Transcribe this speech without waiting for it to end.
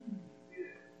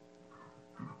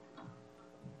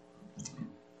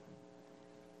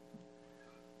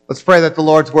Let's pray that the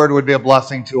Lord's word would be a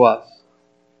blessing to us.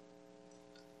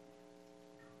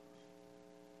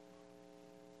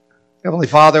 Heavenly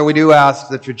Father, we do ask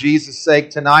that for Jesus' sake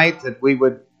tonight, that we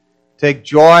would take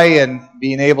joy in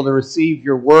being able to receive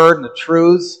your word and the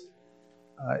truths.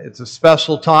 It's a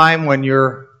special time when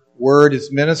your word is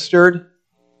ministered.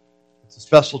 It's a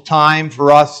special time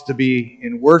for us to be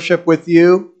in worship with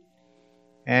you.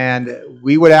 And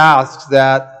we would ask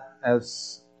that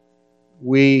as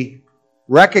we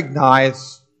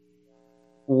recognize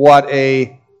what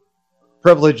a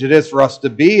privilege it is for us to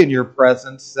be in your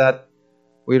presence, that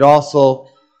we'd also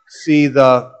see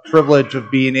the privilege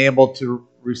of being able to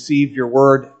receive your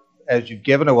word as you've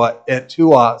given it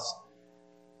to us,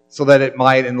 so that it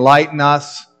might enlighten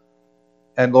us,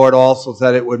 and Lord, also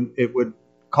that it would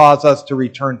cause us to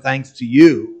return thanks to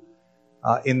you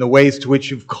in the ways to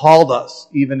which you've called us,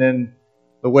 even in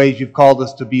the ways you've called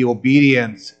us to be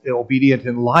obedient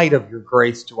in light of your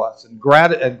grace to us, and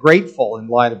grateful in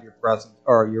light of your presence,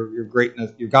 or your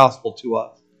greatness, your gospel to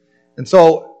us. And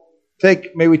so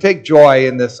may we take joy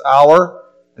in this hour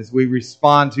as we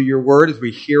respond to your word, as we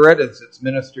hear it, as it's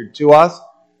ministered to us,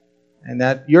 and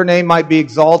that your name might be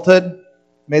exalted.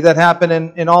 May that happen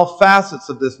in all facets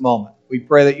of this moment. We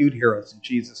pray that you'd hear us in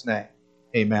Jesus' name.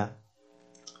 Amen.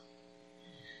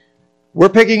 We're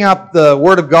picking up the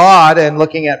Word of God and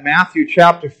looking at Matthew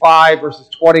chapter 5, verses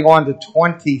 21 to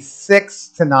 26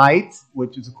 tonight,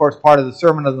 which is, of course, part of the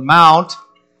Sermon on the Mount,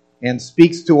 and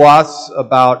speaks to us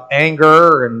about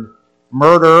anger and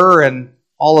murder and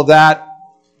all of that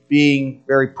being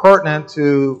very pertinent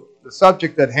to the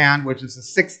subject at hand, which is the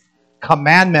sixth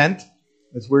commandment,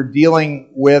 as we're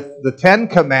dealing with the 10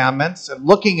 commandments and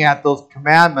looking at those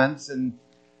commandments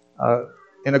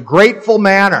in a grateful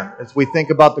manner as we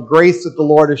think about the grace that the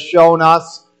Lord has shown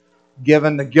us,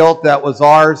 given the guilt that was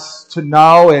ours to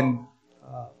know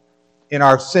in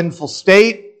our sinful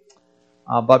state,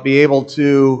 but be able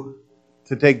to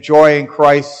take joy in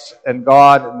Christ and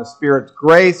God and the Spirit's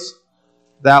grace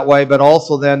that way, but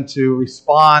also then to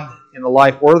respond in a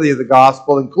life worthy of the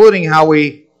gospel, including how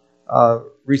we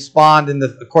respond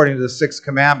according to the sixth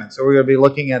commandment. So we're going to be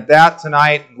looking at that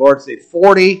tonight in Lord's Day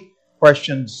 40,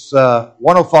 questions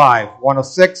 105,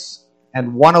 106,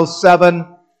 and 107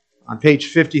 on page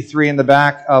 53 in the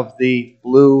back of the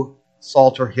blue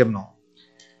Psalter hymnal.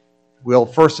 We'll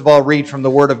first of all read from the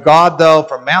Word of God, though,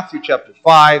 from Matthew chapter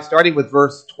 5, starting with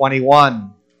verse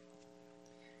 21.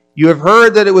 You have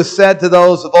heard that it was said to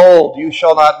those of old, you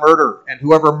shall not murder, and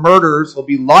whoever murders will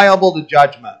be liable to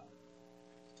judgment.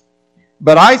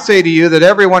 But I say to you that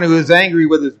everyone who is angry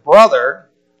with his brother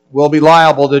will be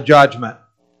liable to judgment.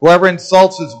 Whoever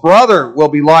insults his brother will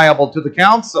be liable to the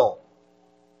council.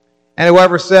 And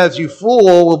whoever says, you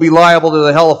fool, will be liable to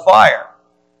the hell of fire.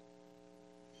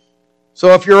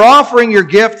 So if you're offering your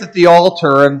gift at the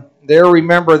altar, and there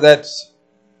remember that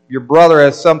your brother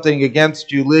has something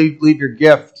against you, leave your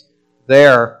gift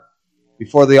there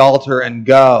before the altar and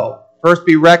go. First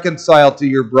be reconciled to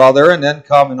your brother, and then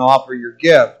come and offer your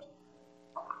gift.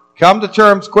 Come to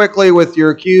terms quickly with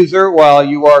your accuser while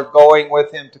you are going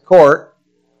with him to court,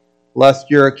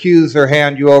 lest your accuser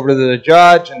hand you over to the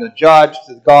judge, and the judge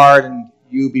to the guard, and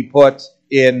you be put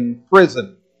in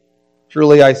prison.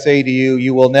 Truly I say to you,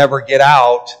 you will never get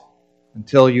out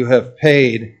until you have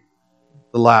paid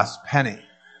the last penny.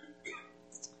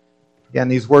 Again,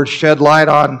 these words shed light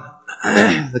on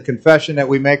the confession that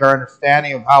we make, our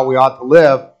understanding of how we ought to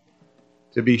live,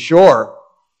 to be sure.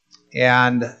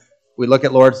 And we look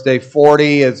at Lord's Day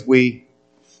 40 as we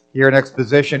hear an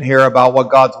exposition here about what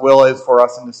God's will is for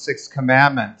us in the sixth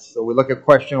commandment. So we look at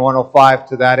question 105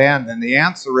 to that end. And the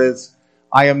answer is,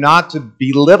 I am not to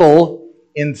belittle,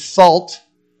 insult,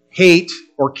 hate,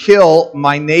 or kill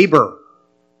my neighbor.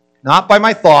 Not by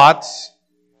my thoughts,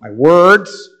 my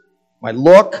words, my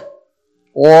look,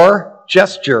 or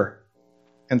gesture.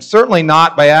 And certainly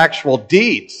not by actual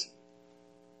deeds.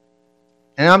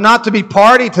 And I'm not to be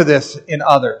party to this in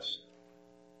others.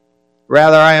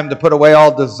 Rather, I am to put away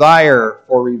all desire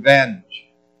for revenge.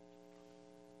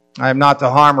 I am not to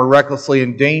harm or recklessly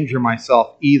endanger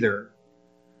myself either.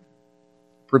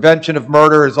 Prevention of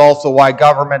murder is also why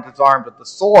government is armed with the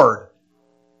sword.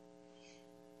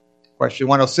 Question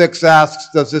 106 asks,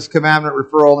 does this commandment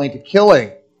refer only to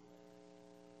killing?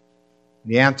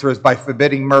 The answer is, by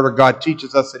forbidding murder, God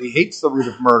teaches us that He hates the root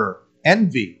of murder,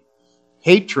 envy,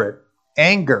 hatred,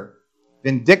 anger,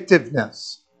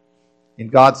 vindictiveness. In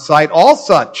God's sight, all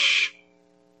such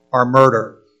are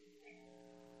murder.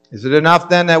 Is it enough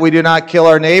then that we do not kill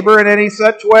our neighbor in any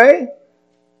such way?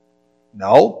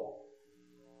 No.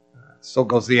 So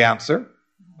goes the answer.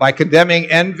 By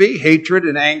condemning envy, hatred,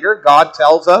 and anger, God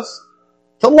tells us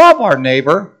to love our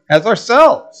neighbor as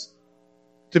ourselves,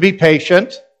 to be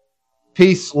patient,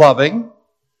 peace-loving,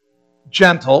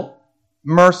 gentle,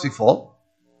 merciful,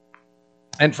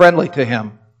 and friendly to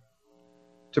him,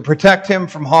 to protect him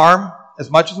from harm as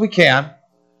much as we can,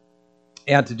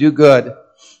 and to do good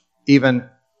even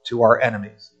to our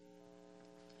enemies.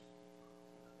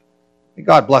 May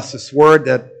God bless this word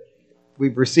that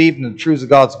we've received and the truths of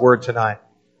God's word tonight.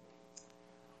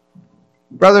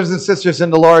 Brothers and sisters in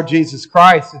the Lord Jesus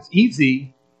Christ, it's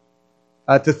easy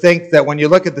to think that when you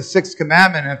look at the sixth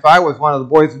commandment, and if I was one of the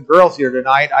boys and girls here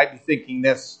tonight, I'd be thinking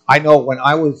this. I know when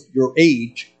I was your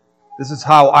age, this is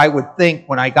how I would think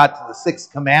when I got to the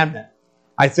sixth commandment.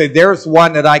 I'd say, there's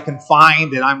one that I can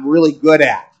find and I'm really good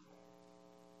at.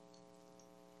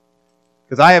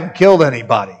 Because I haven't killed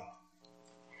anybody.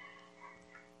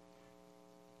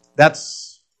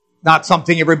 That's not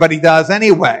something everybody does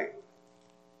anyway.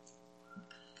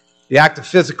 The act of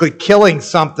physically killing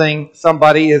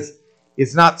somebody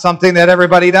is not something that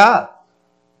everybody does.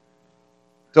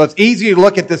 So it's easy to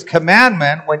look at this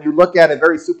commandment when you look at it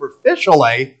very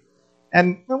superficially,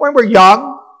 and when we're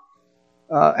young,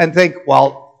 and think,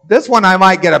 well, this one I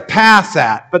might get a pass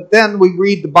at. But then we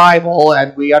read the Bible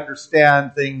and we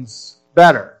understand things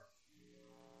better.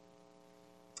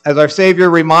 As our Savior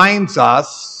reminds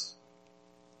us,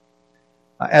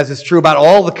 as is true about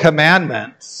all the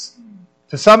commandments,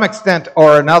 to some extent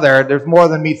or another, there's more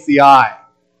than meets the eye.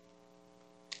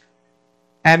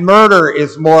 And murder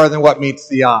is more than what meets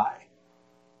the eye.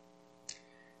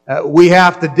 We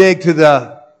have to dig to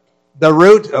the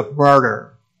root of murder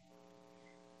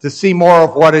to see more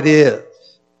of what it is.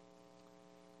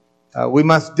 We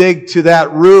must dig to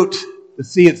that root to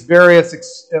see its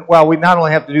various, we not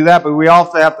only have to do that, but we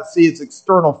also have to see its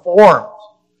external forms.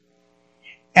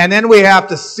 And then we have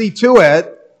to see to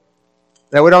it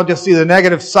that we don't just see the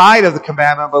negative side of the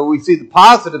commandment, but we see the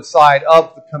positive side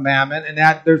of the commandment, and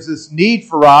that there's this need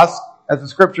for us, as the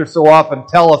scriptures so often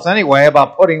tell us anyway,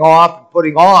 about putting off and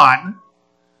putting on,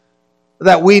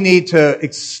 that we need to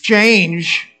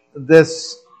exchange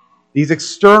these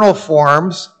external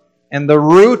forms and the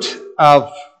root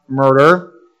of murder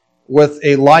with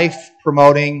a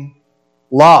life-promoting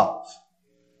love.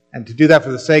 And to do that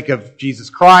for the sake of Jesus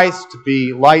Christ, to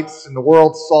be lights in the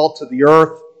world, salt to the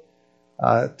earth,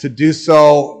 to do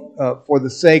so for the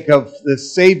sake of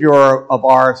this Savior of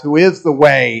ours, who is the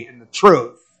way and the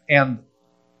truth and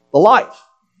the life.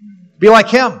 Be like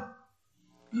him.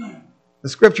 The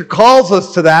scripture calls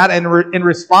us to that, and in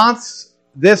response,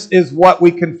 this is what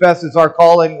we confess is our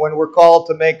calling when we're called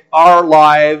to make our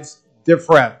lives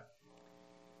different.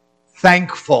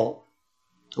 Thankful.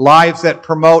 Lives that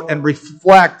promote and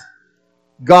reflect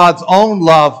God's own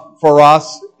love for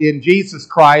us in Jesus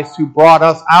Christ, who brought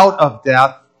us out of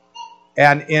death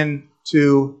and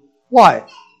into life.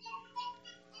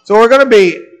 So we're going to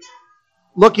be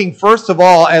looking, first of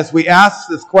all, as we ask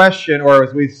this question, or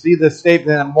as we see this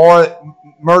statement that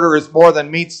murder is more than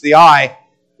meets the eye,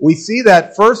 we see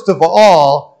that, first of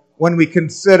all, when we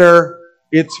consider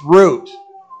its root.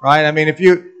 Right? I mean, if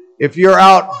you're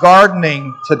out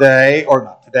gardening today, or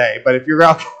not today, but if you're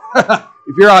out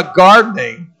if you're out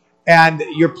gardening and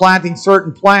you're planting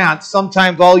certain plants,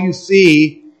 sometimes all you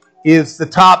see is the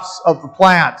tops of the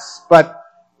plants. But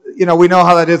we know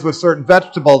how that is with certain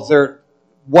vegetables.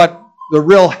 What the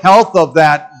real health of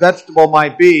that vegetable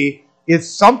might be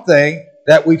is something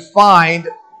that we find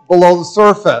below the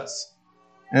surface.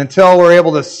 And until we're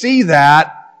able to see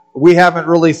that, we haven't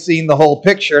really seen the whole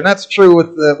picture. And that's true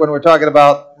when we're talking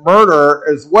about murder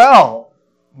as well.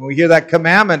 When we hear that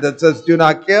commandment that says, do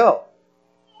not kill.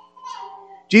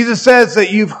 Jesus says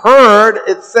that you've heard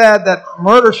it said that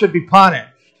murder should be punished.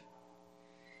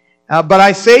 But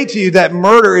I say to you that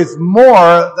murder is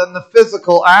more than the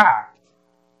physical act.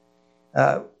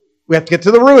 We have to get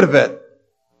to the root of it.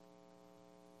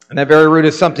 And that very root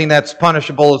is something that's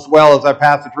punishable as well, as our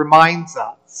passage reminds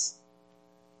us.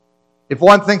 If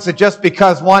one thinks that just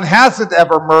because one hasn't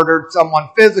ever murdered someone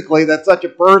physically, that such a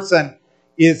person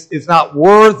is not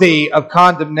worthy of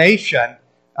condemnation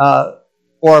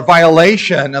or a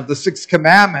violation of the sixth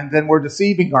commandment, then we're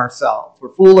deceiving ourselves.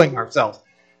 We're fooling ourselves.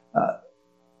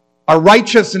 Our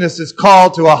righteousness is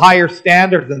called to a higher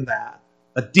standard than that,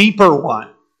 a deeper one.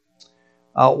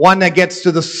 One that gets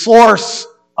to the source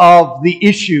of the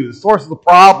issue, the source of the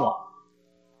problem.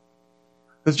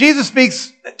 Because Jesus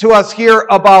speaks to us here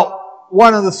about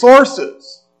one of the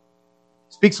sources.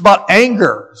 He speaks about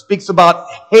anger. He speaks about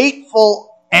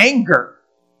hateful anger.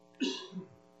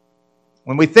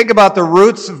 When we think about the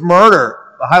roots of murder,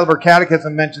 the Heidelberg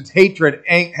Catechism mentions hatred,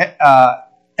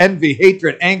 envy,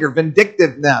 hatred, anger,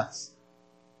 vindictiveness.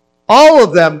 All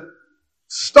of them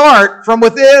start from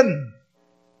within.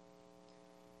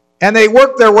 And they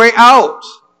work their way out.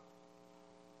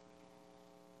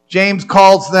 James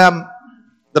calls them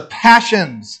the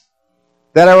passions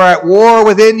that are at war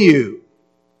within you.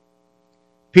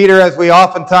 Peter, as we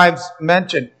oftentimes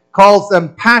mention, calls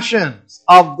them passions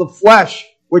of the flesh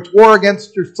which war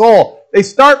against your soul. They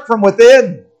start from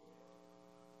within.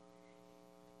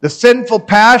 The sinful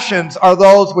passions are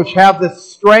those which have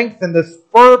this strength and this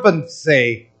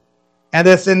fervency and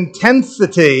this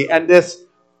intensity and this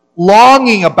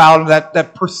longing about them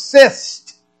that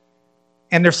persist,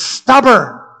 and they're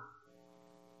stubborn.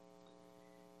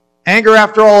 Anger,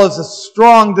 after all, is a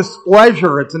strong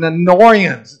displeasure. It's an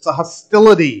annoyance. It's a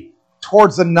hostility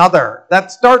towards another.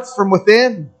 That starts from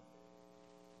within.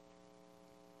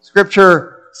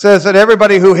 Scripture says that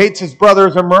everybody who hates his brother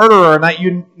is a murderer, and that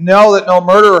you know that no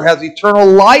murderer has eternal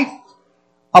life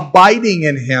abiding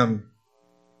in him.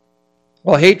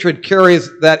 Well, hatred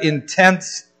carries that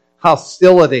intense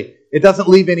hostility. It doesn't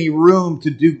leave any room to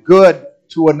do good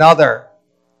to another.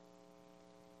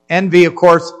 Envy, of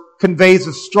course, conveys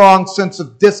a strong sense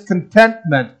of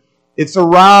discontentment. It's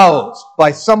aroused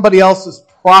by somebody else's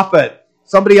profit,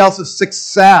 somebody else's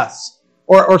success,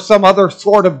 or some other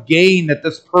sort of gain that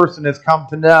this person has come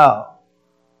to know.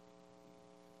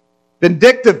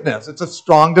 Vindictiveness, it's a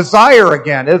strong desire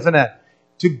again, isn't it?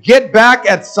 To get back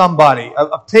at somebody,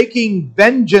 of taking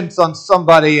vengeance on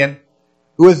somebody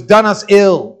who has done us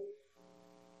ill.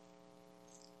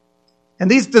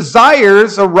 And these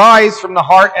desires arise from the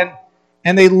heart,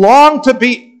 and they long to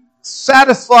be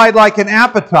satisfied like an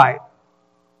appetite.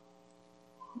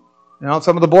 You know,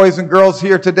 some of the boys and girls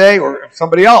here today, or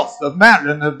somebody else, doesn't matter,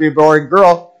 doesn't have to be a boy and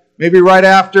girl, maybe right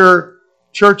after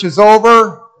church is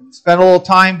over, spend a little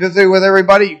time visiting with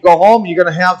everybody, you go home, you're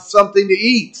going to have something to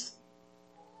eat.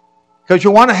 Because you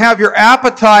want to have your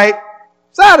appetite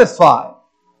satisfied.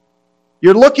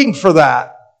 You're looking for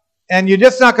that. And you're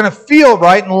just not going to feel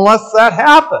right unless that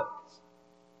happens.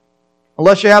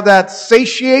 Unless you have that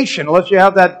satiation, unless you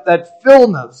have that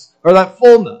fullness, or that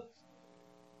fullness.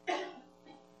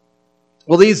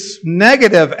 Well, these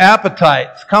negative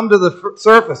appetites come to the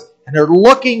surface, and they're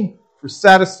looking for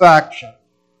satisfaction.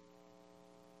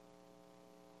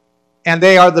 And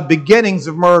they are the beginnings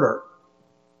of murder.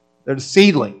 They're the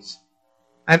seedlings.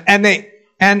 And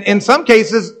in some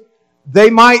cases, they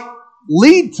might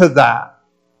lead to that.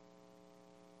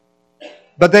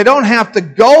 But they don't have to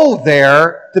go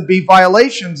there to be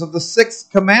violations of the sixth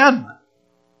commandment.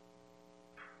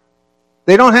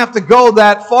 They don't have to go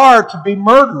that far to be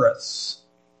murderous.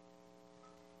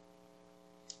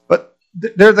 But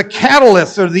they're the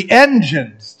catalysts or the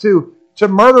engines to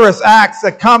murderous acts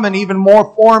that come in even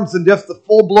more forms than just the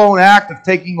full-blown act of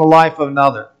taking the life of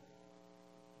another.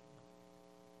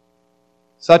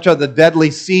 Such are the deadly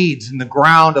seeds in the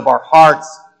ground of our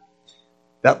hearts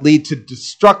that lead to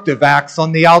destructive acts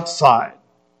on the outside.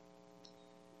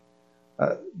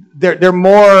 They're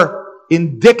more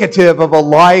indicative of a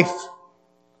life,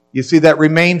 you see, that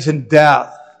remains in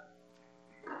death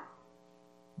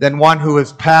than one who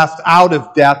has passed out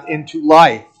of death into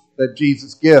life that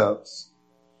Jesus gives.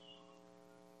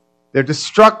 They're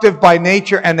destructive by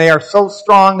nature, and they are so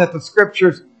strong that the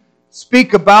Scriptures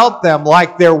speak about them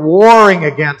like they're warring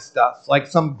against us, like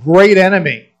some great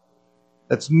enemy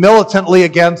that's militantly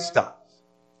against us.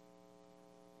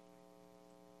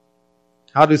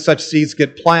 How do such seeds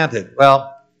get planted?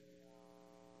 Well,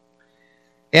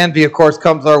 envy, of course,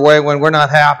 comes our way when we're not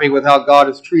happy with how God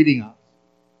is treating us.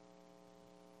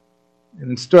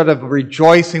 And instead of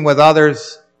rejoicing with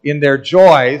others in their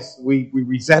joys, we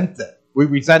resent them. We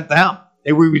resent them.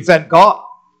 And we resent God.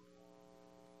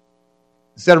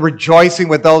 Instead of rejoicing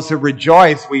with those who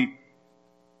rejoice, we'd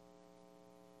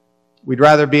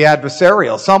rather be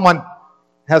adversarial. Someone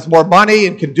has more money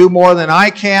and can do more than I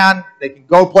can. They can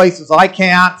go places I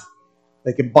can't.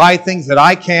 They can buy things that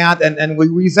I can't. And we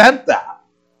resent that.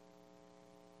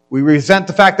 We resent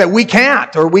the fact that we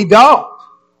can't or we don't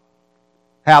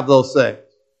have those things.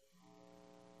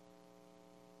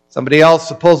 Somebody else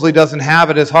supposedly doesn't have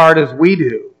it as hard as we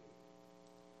do.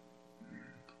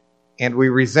 And we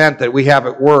resent that we have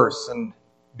it worse. And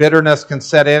bitterness can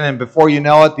set in, and before you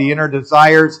know it, the inner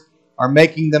desires are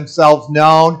making themselves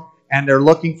known, and they're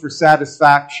looking for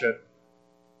satisfaction.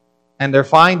 And they're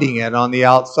finding it on the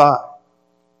outside.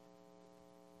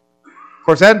 Of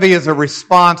course, envy is a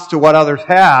response to what others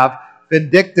have.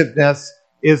 Vindictiveness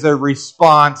is a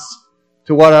response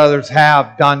to what others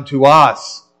have done to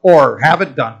us, or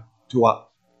haven't done to us.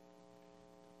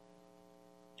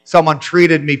 Someone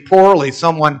treated me poorly.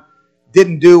 Someone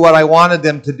didn't do what I wanted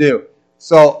them to do.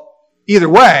 So either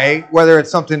way, whether it's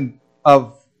something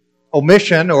of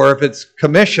omission or if it's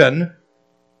commission,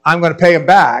 I'm going to pay them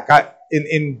back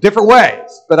in different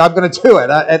ways, but I'm going to do it.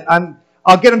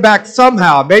 I'll get them back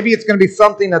somehow. Maybe it's going to be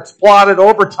something that's plotted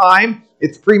over time.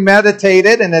 It's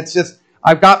premeditated, and it's just,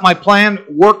 I've got my plan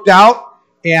worked out,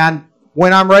 and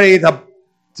when I'm ready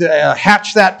to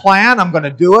hatch that plan, I'm going to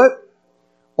do it.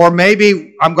 Or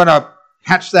maybe I'm going to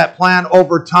hatch that plan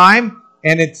over time,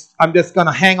 and I'm just going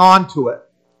to hang on to it.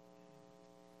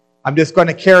 I'm just going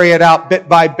to carry it out bit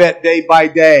by bit, day by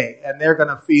day, and they're going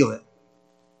to feel it.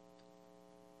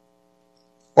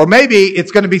 Or maybe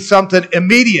it's going to be something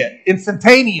immediate,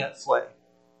 instantaneously.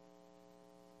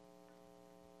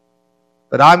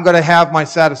 But I'm going to have my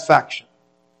satisfaction.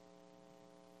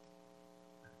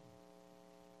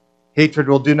 Hatred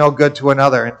will do no good to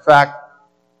another. In fact,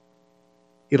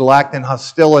 it'll act in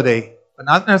hostility, but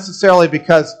not necessarily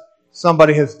because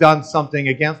somebody has done something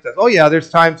against us. Oh yeah, there's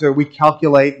times where we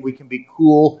calculate, we can be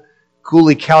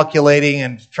coolly calculating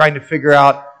and trying to figure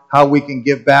out how we can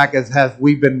give back as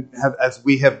we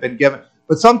have been given.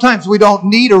 But sometimes we don't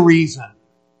need a reason,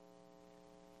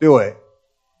 do we?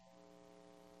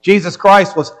 Jesus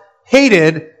Christ was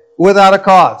hated without a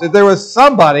cause. If there was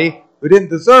somebody who didn't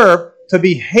deserve to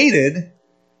be hated,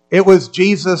 it was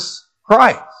Jesus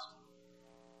Christ.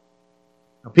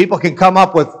 Now, people can come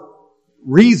up with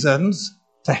reasons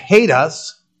to hate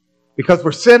us because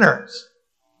we're sinners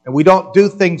and we don't do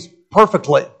things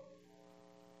perfectly.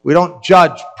 We don't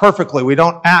judge perfectly. We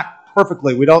don't act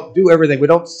perfectly. We don't do everything. We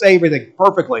don't say everything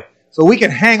perfectly. So we can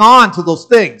hang on to those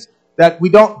things that we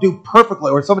don't do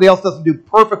perfectly or somebody else doesn't do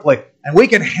perfectly, and we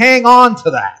can hang on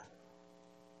to that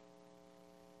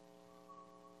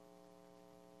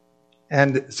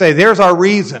and say, there's our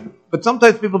reason. But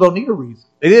sometimes people don't need a reason.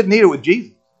 They didn't need it with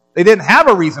Jesus. They didn't have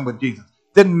a reason with Jesus.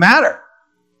 It didn't matter.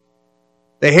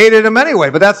 They hated him anyway,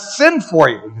 but that's sin for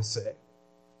you, you say.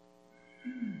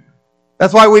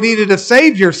 That's why we needed a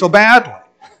Savior so badly.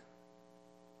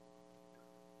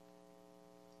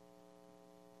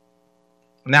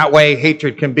 And that way,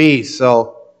 hatred can be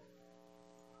so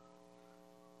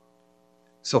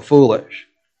foolish.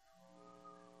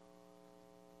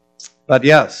 But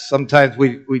yes, sometimes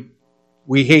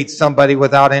we hate somebody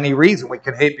without any reason. We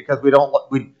can hate because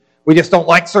we just don't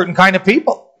like certain kind of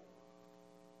people.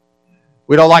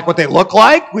 We don't like what they look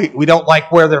like. We don't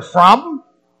like where they're from.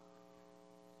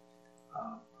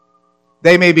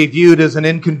 They may be viewed as an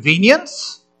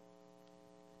inconvenience.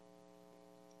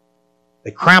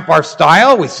 They cramp our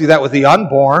style. We see that with the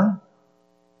unborn.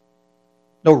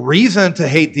 No reason to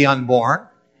hate the unborn,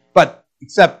 but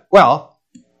except, well,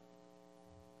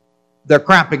 they're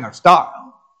cramping our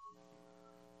style.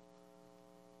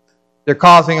 They're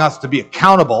causing us to be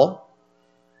accountable.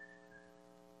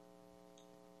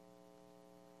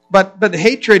 But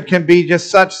hatred can be just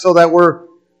such so that we're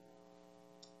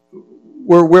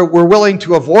willing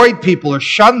to avoid people or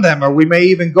shun them, or we may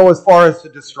even go as far as to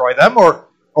destroy them, or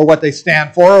what they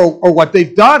stand for, or what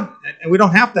they've done. And we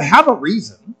don't have to have a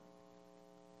reason.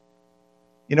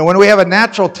 You know, when we have a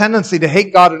natural tendency to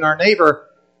hate God and our neighbor,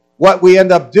 what we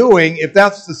end up doing, if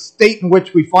that's the state in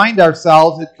which we find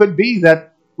ourselves, it could be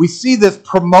that we see this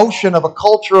promotion of a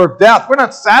culture of death. We're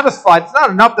not satisfied. It's not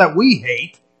enough that we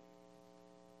hate.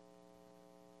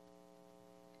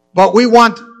 But we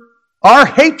want our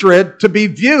hatred to be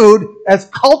viewed as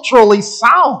culturally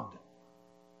sound,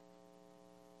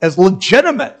 as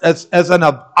legitimate, as an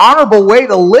honorable way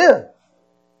to live.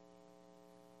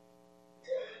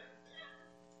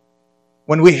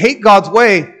 When we hate God's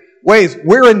ways,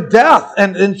 we're in death,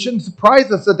 and it shouldn't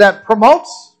surprise us that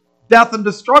promotes death and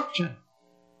destruction.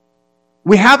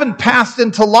 We haven't passed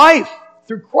into life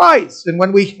through Christ, and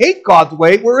when we hate God's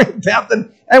way, we're in death,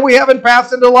 and we haven't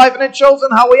passed into life, and it shows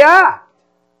in how we act.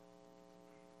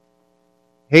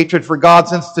 Hatred for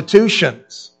God's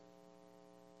institutions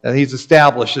that He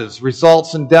establishes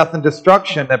results in death and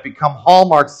destruction that become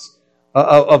hallmarks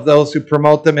of those who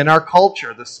promote them in our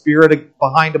culture. The spirit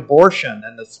behind abortion,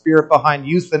 and the spirit behind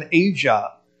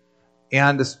euthanasia,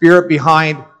 and the spirit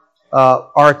behind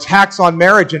our attacks on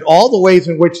marriage, and all the ways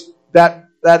in which that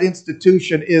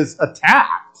institution is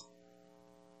attacked.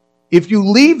 If you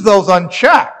leave those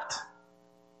unchecked,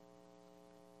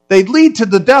 they lead to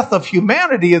the death of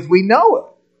humanity as we know it.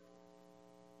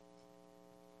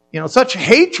 You know, such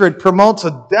hatred promotes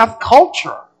a death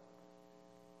culture.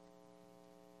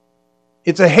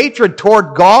 It's a hatred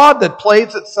toward God that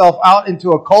plays itself out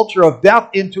into a culture of death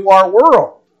into our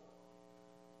world.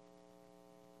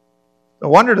 No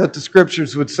wonder that the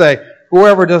Scriptures would say,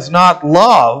 whoever does not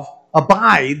love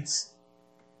abides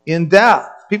in death.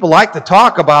 People like to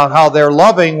talk about how they're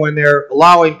loving when they're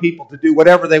allowing people to do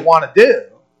whatever they want to do.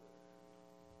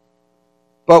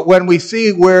 But when we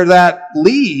see where that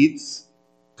leads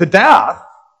to death,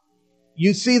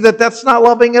 you see that that's not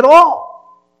loving at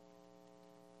all.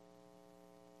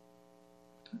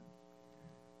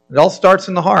 It all starts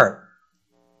in the heart.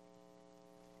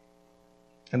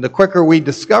 And the quicker we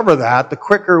discover that, the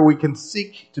quicker we can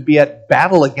seek to be at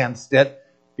battle against it,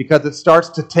 because it starts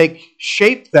to take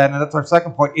shape then, and that's our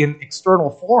second point, in external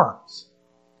forms.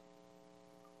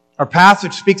 Our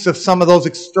passage speaks of some of those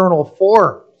external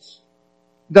forms.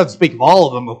 It doesn't speak of all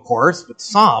of them, of course, but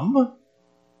some.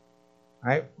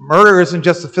 Right? Murder isn't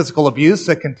just the physical abuse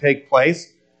that can take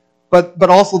place, but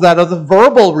also that of the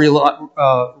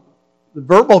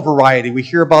verbal variety. We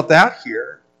hear about that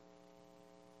here.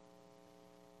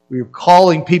 We're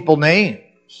calling people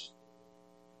names,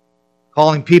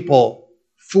 calling people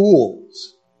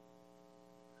fools.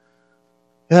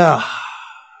 Yeah.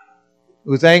 He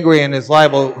was angry in his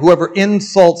libel, whoever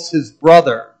insults his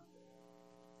brother.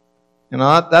 You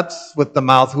know, that's with the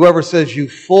mouth. Whoever says you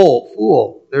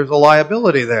fool, there's a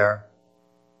liability there.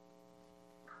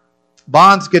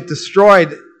 Bonds get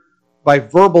destroyed by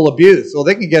verbal abuse. Well,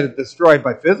 they can get it destroyed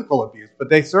by physical abuse, but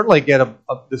they certainly get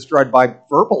destroyed by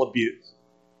verbal abuse.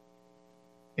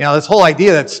 You know, this whole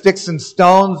idea that sticks and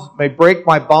stones may break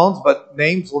my bones, but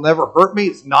names will never hurt me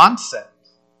is nonsense.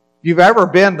 If you've ever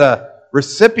been the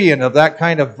recipient of that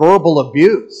kind of verbal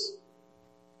abuse,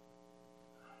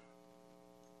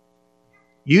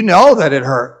 you know that it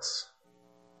hurts.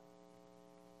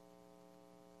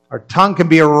 Our tongue can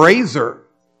be a razor,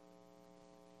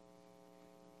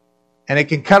 and it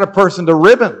can cut a person to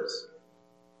ribbons.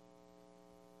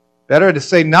 Better to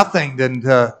say nothing than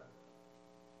to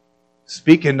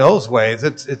speak in those ways.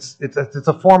 It's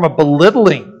a form of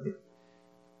belittling.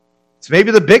 It's maybe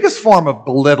the biggest form of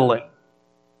belittling.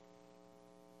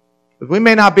 We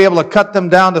may not be able to cut them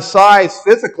down to size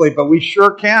physically, but we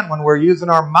sure can when we're using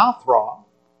our mouth wrong.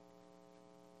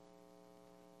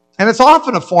 And it's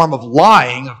often a form of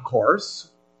lying, of course,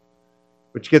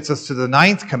 which gets us to the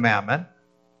 9th commandment.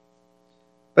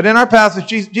 But in our passage,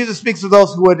 Jesus speaks of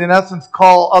those who would, in essence,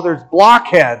 call others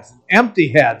blockheads, empty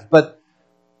heads. But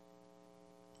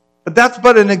that's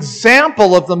but an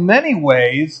example of the many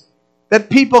ways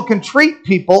that people can treat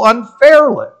people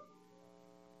unfairly.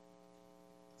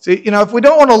 See, you know, if we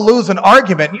don't want to lose an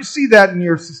argument, and you see that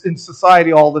in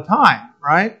society all the time,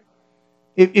 right?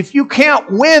 If you can't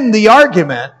win the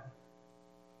argument,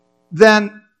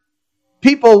 then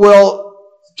people will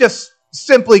just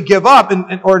simply give up,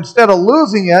 or instead of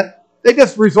losing it, they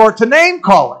just resort to name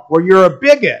calling, where you're a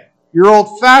bigot, you're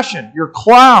old-fashioned, you're a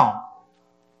clown,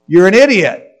 you're an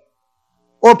idiot.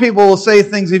 Or people will say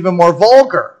things even more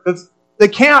vulgar, because they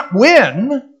can't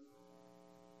win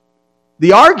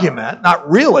the argument, not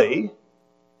really.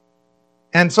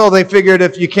 And so they figured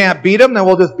if you can't beat them, then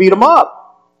we'll just beat them up.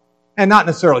 And not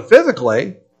necessarily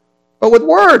physically, but with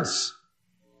words.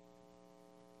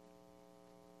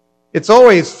 It's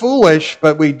always foolish,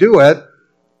 but we do it.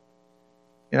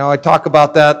 You know, I talk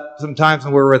about that sometimes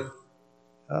when we're with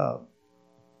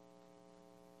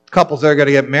couples that are going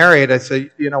to get married. I say,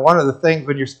 you know, one of the things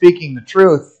when you're speaking the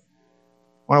truth,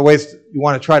 one of the ways you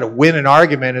want to try to win an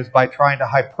argument is by trying to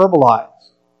hyperbolize.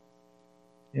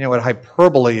 You know what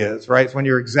hyperbole is, right? It's when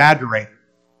you're exaggerating.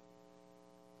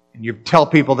 And you tell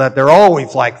people that they're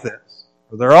always like this,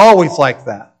 or they're always like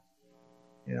that.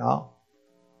 You know?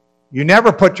 You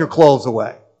never put your clothes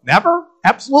away. Never?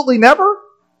 Absolutely never?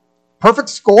 Perfect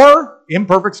score?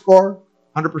 Imperfect score?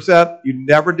 100%? You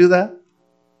never do that?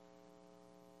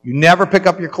 You never pick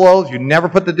up your clothes? You never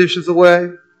put the dishes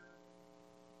away?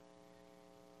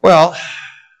 Well,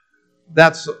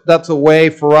 that's a way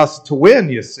for us to win,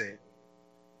 you see.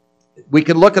 We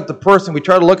can look at the person, we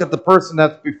try to look at the person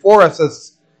that's before us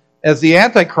as the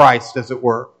Antichrist, as it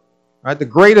were. Right? The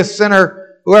greatest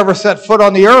sinner who ever set foot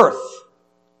on the earth.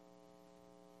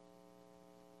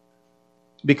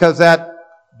 Because that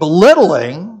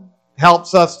belittling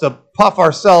helps us to puff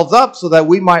ourselves up so that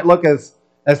we might look as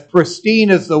pristine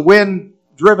as the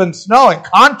wind-driven snow, in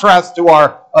contrast to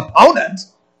our opponent,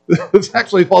 who's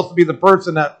actually supposed to be the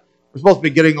person that we're supposed to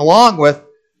be getting along with.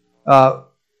 We're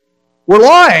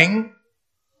lying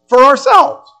for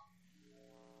ourselves.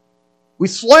 We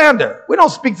slander. We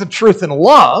don't speak the truth in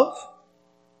love.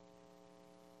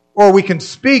 Or we can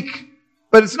speak,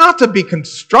 but it's not to be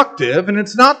constructive, and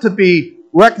it's not to be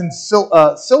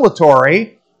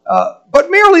reconciliatory, but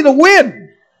merely to win.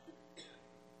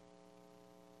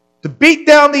 To beat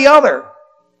down the other.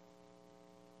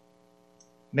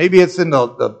 Maybe it's in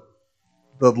the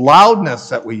loudness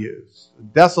that we use, the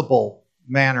decibel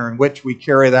manner in which we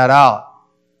carry that out.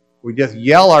 We just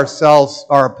yell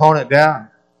our opponent down.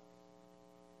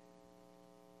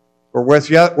 Or worse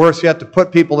yet, to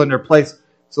put people in their place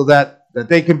so that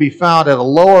they can be found at a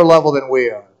lower level than we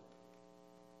are.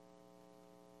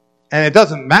 And it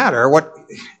doesn't matter what.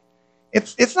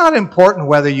 It's not important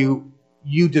whether you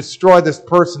destroy this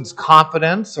person's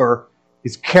confidence or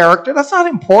his character. That's not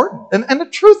important. And the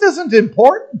truth isn't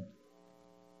important.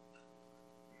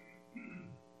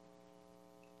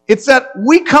 It's that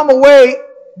we come away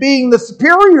being the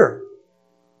superior.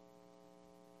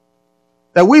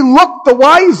 That we look the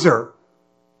wiser.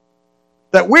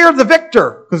 That we're the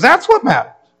victor. Because that's what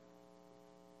matters.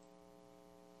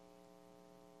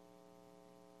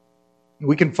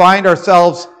 We can find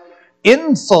ourselves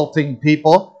insulting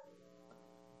people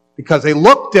because they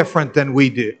look different than we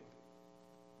do.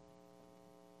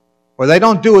 Or they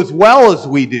don't do as well as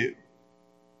we do.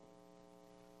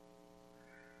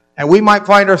 And we might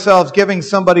find ourselves giving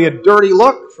somebody a dirty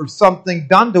look for something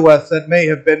done to us that may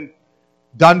have been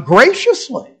done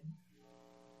graciously.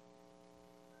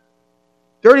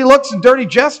 Dirty looks and dirty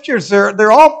gestures,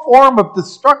 they're all form of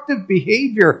destructive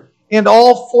behavior and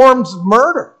all forms of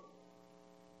murder.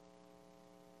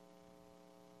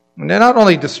 And they're not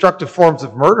only destructive forms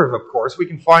of murder, of course. We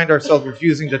can find ourselves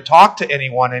refusing to talk to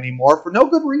anyone anymore for no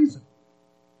good reason.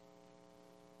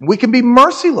 We can be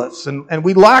merciless and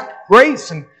we lack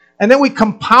grace and then we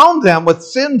compound them with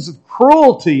sins of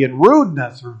cruelty and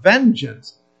rudeness or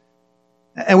vengeance.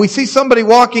 And we see somebody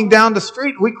walking down the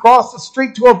street, we cross the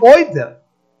street to avoid them.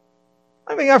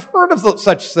 I mean, I've heard of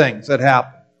such things that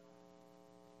happen.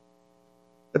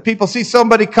 That people see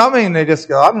somebody coming and they just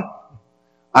go,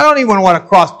 I don't even want to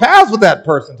cross paths with that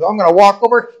person, so I'm going to walk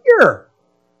over here.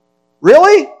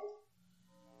 Really?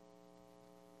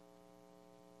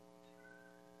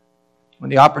 When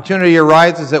the opportunity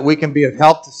arises that we can be of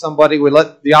help to somebody, we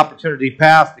let the opportunity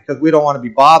pass because we don't want to be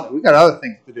bothered. We've got other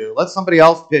things to do. Let somebody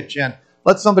else pitch in.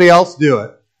 Let somebody else do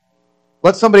it.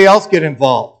 Let somebody else get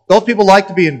involved. Those people like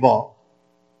to be involved.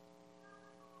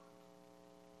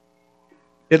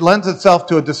 It lends itself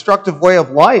to a destructive way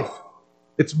of life.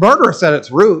 It's murderous at its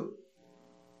root.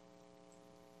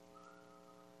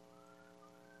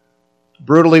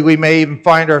 Brutally, we may even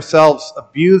find ourselves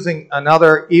abusing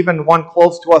another, even one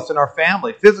close to us in our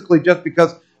family, physically just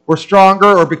because we're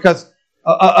stronger or because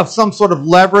of some sort of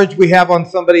leverage we have on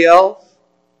somebody else.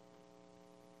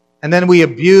 And then we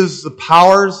abuse the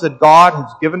powers that God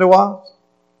has given to us.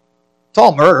 It's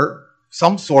all murder,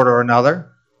 some sort or another.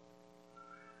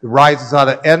 It rises out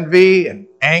of envy and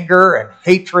anger and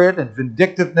hatred and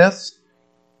vindictiveness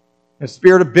and a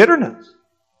spirit of bitterness.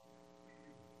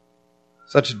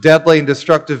 Such deadly and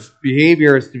destructive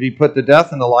behavior is to be put to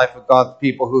death in the life of God's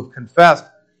people who have confessed.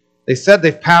 They said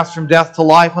they've passed from death to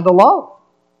life and to love.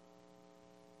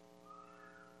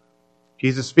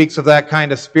 Jesus speaks of that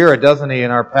kind of spirit, doesn't he, in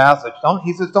our passage?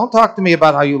 He says, don't talk to me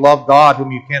about how you love God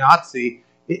whom you cannot see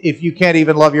if you can't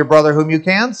even love your brother whom you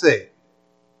can see.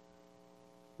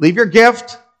 Leave your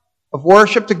gift of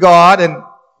worship to God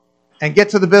and get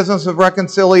to the business of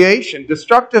reconciliation.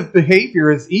 Destructive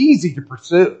behavior is easy to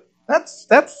pursue. That's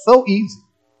so easy.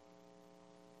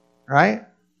 Right?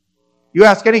 You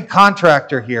ask any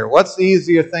contractor here, what's the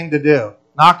easier thing to do?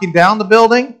 Knocking down the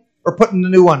building or putting the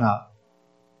new one up?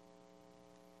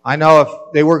 I know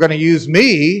if they were going to use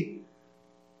me,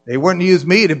 they wouldn't use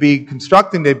me to be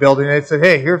constructing the building. They'd say,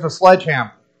 hey, here's a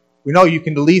sledgehammer. We know you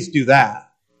can at least do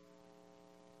that.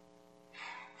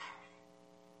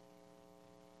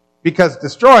 Because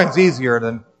destroying is easier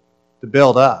than to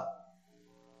build up.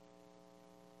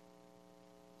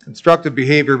 Constructive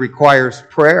behavior requires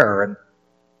prayer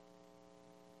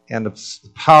and the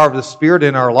power of the Spirit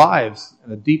in our lives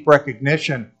and a deep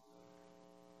recognition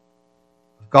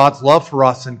of God's love for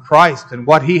us in Christ and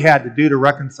what He had to do to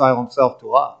reconcile Himself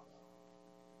to us.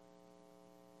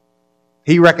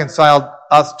 He reconciled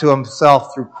us to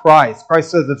Himself through Christ.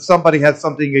 Christ says if somebody has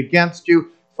something against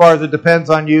you, as far as it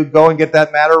depends on you, go and get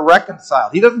that matter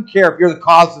reconciled. He doesn't care if you're the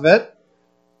cause of it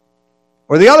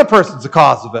or the other person's the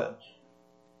cause of it.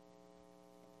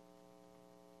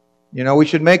 You know, we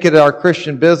should make it our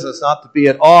Christian business not to be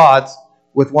at odds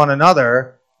with one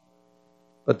another,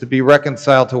 but to be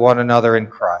reconciled to one another in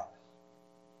Christ.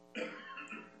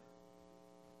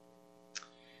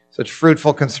 Such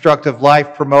fruitful, constructive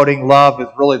life promoting love is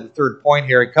really the third point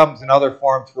here. It comes in other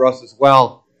forms for us as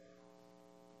well.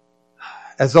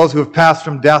 As those who have passed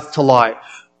from death to life.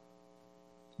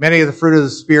 Many of the fruit of the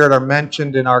Spirit are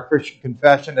mentioned in our Christian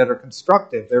confession that are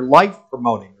constructive. They're life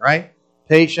promoting, right?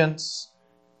 Patience,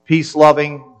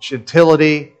 peace-loving,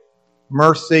 gentility,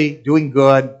 mercy, doing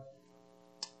good.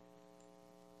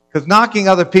 Because knocking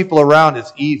other people around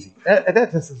is easy. That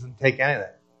just doesn't take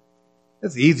anything.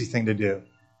 It's the easy thing to do.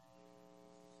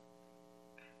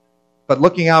 But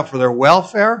looking out for their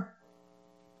welfare,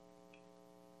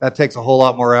 that takes a whole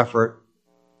lot more effort.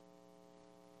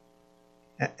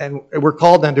 And we're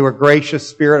called then to a gracious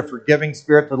spirit, a forgiving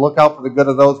spirit, to look out for the good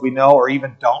of those we know or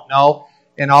even don't know,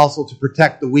 and also to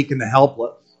protect the weak and the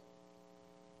helpless.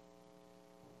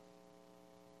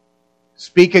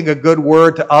 Speaking a good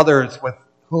word to others with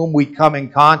whom we come in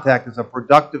contact is a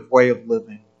productive way of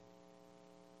living.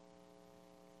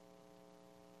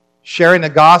 Sharing the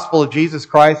gospel of Jesus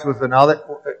Christ with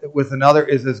another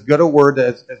is as good a word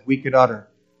as we could utter.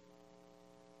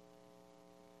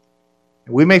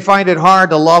 We may find it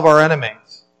hard to love our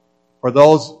enemies or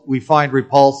those we find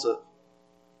repulsive.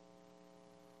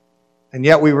 And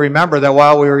yet we remember that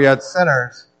while we were yet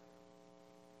sinners,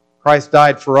 Christ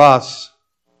died for us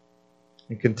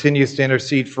and continues to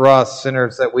intercede for us,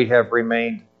 sinners that we have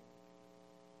remained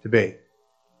to be.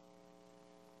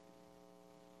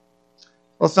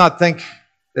 Let's not think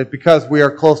that because we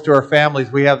are close to our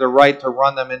families, we have the right to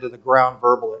run them into the ground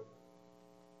verbally.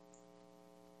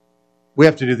 We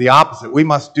have to do the opposite. We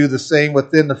must do the same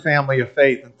within the family of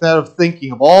faith. Instead of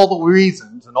thinking of all the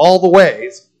reasons and all the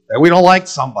ways that we don't like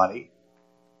somebody,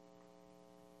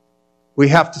 we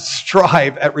have to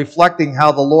strive at reflecting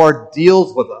how the Lord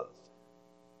deals with us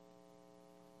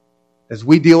as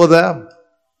we deal with them.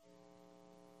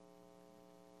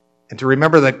 And to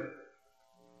remember that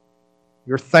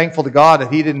you're thankful to God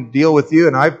that He didn't deal with you,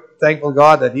 and I'm thankful to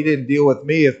God that He didn't deal with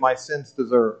me as my sins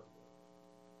deserve.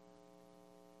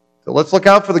 So let's look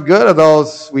out for the good of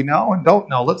those we know and don't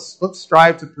know. Let's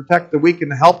strive to protect the weak and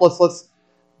the helpless. Let's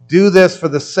do this for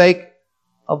the sake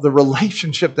of the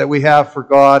relationship that we have for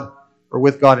God or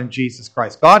with God in Jesus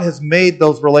Christ. God has made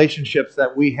those relationships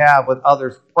that we have with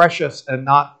others precious and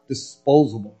not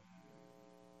disposable.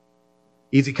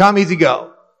 Easy come, easy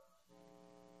go.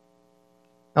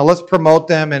 Now let's promote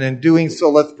them, and in doing so,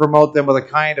 let's promote them with a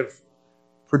kind of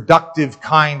productive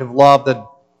kind of love that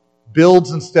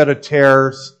builds instead of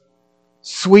tears,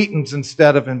 sweetens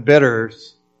instead of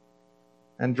embitters,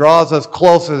 and draws us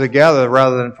closer together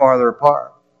rather than farther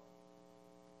apart.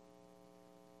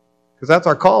 Because that's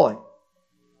our calling.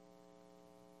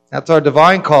 That's our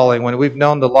divine calling when we've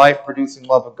known the life-producing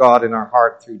love of God in our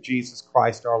heart through Jesus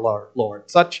Christ our Lord.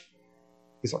 Such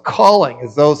is our calling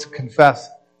as those who confess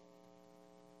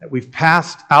that we've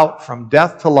passed out from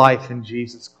death to life in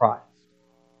Jesus Christ.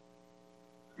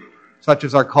 Such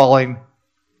is our calling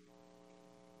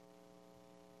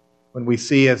when we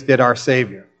see, as did our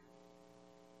Savior,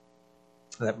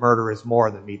 that murder is more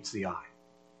than meets the eye.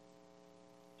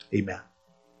 Amen.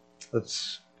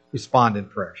 Let's respond in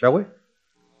prayer, shall we?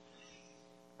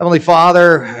 Heavenly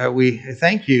Father, we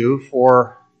thank you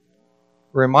for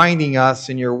reminding us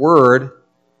in your word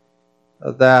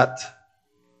that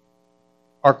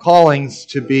our callings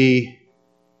to be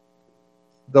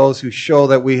those who show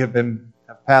that we have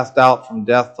passed out from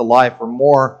death to life are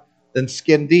more than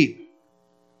skin deep.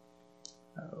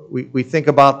 We think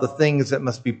about the things that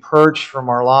must be purged from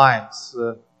our lives,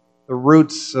 the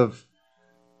roots of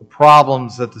the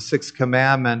problems that the Sixth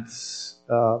Commandment,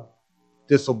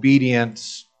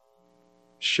 disobedience,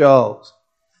 shows.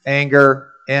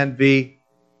 Anger, envy,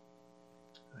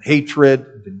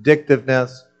 hatred,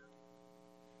 vindictiveness.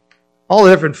 All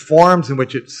the different forms in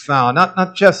which it's found,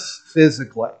 not just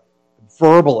physically,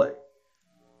 verbally,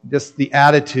 just the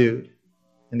attitude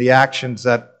and the actions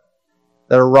that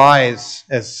arise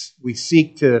as we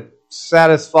seek to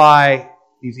satisfy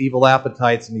these evil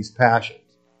appetites and these passions.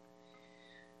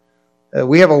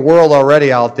 We have a world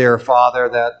already out there,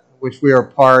 Father, which we are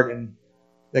a part, and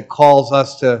that calls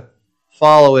us to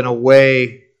follow in a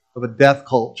way of a death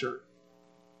culture.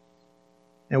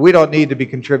 And we don't need to be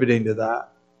contributing to that.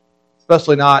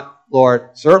 Especially not, Lord,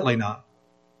 certainly not,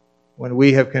 when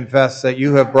we have confessed that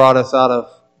you have brought us out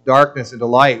of darkness into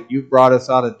light. You've brought us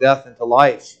out of death into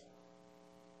life.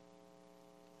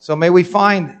 So may we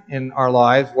find in our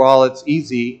lives, while it's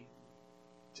easy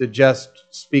to just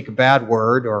speak a bad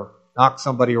word or knock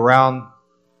somebody around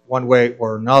one way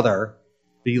or another,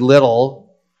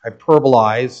 belittle,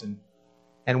 hyperbolize,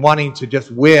 and wanting to just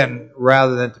win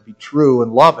rather than to be true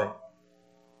and loving.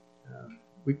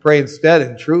 We pray instead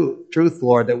in truth,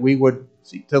 Lord, that we would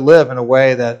seek to live in a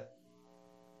way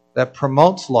that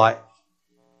promotes life,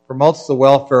 promotes the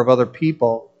welfare of other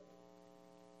people.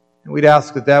 And we'd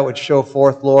ask that would show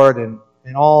forth, Lord, in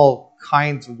all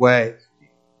kinds of ways,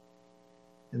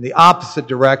 in the opposite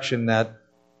direction that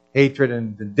hatred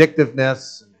and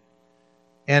vindictiveness, and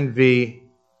envy,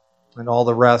 and all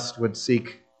the rest would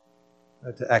seek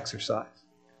to exercise.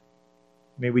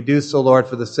 May we do so, Lord,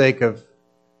 for the sake of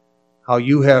how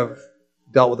you have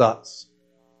dealt with us,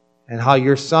 and how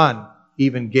your Son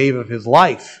even gave of his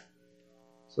life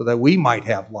so that we might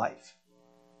have life,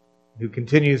 who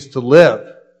continues to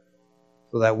live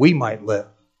so that we might live.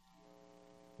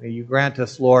 May you grant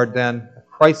us, Lord, then, a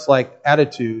Christ-like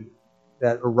attitude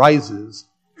that arises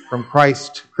from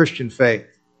Christ's Christian faith.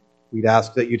 We'd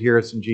ask that you'd hear us in Jesus'